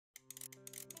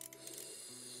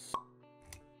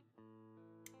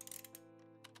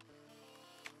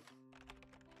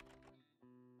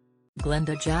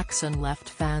Glenda Jackson left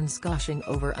fans gushing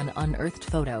over an unearthed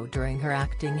photo during her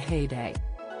acting heyday.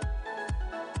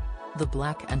 The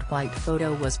black and white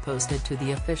photo was posted to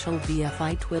the official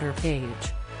BFI Twitter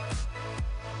page.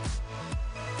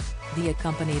 The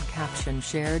accompanied caption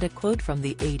shared a quote from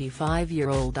the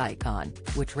 85-year-old icon,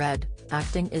 which read,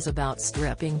 "Acting is about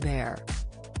stripping bare.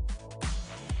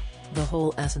 The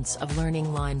whole essence of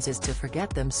learning lines is to forget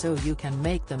them so you can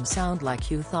make them sound like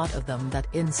you thought of them that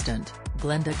instant."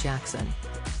 Glenda Jackson.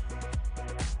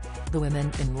 The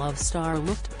Women in Love star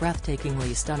looked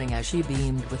breathtakingly stunning as she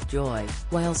beamed with joy,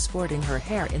 while sporting her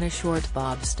hair in a short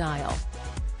bob style.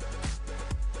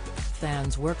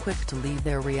 Fans were quick to leave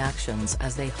their reactions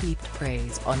as they heaped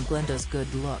praise on Glenda's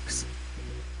good looks.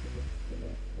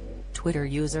 Twitter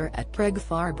user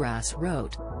 @PregFarbrass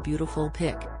wrote, "Beautiful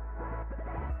pic."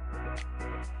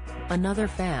 Another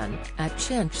fan,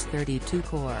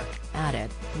 @Chinch32core, added,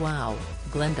 "Wow,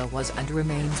 Glenda was and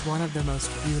remains one of the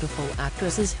most beautiful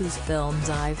actresses whose films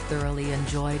I've thoroughly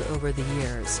enjoyed over the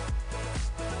years."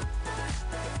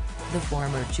 The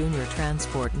former junior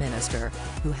transport minister,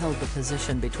 who held the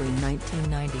position between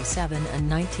 1997 and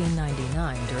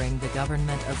 1999 during the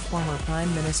government of former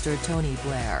Prime Minister Tony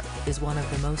Blair, is one of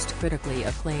the most critically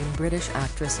acclaimed British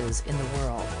actresses in the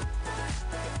world.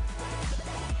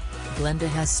 Glenda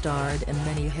has starred in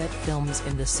many hit films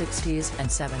in the 60s and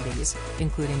 70s,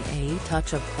 including A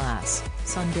Touch of Class,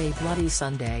 Sunday Bloody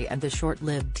Sunday and the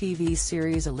short-lived TV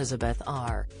series Elizabeth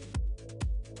R.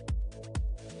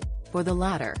 For the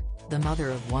latter, the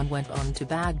mother of one went on to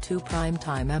bag 2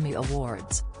 Primetime Emmy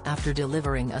Awards, after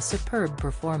delivering a superb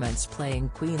performance playing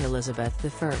Queen Elizabeth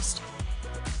I.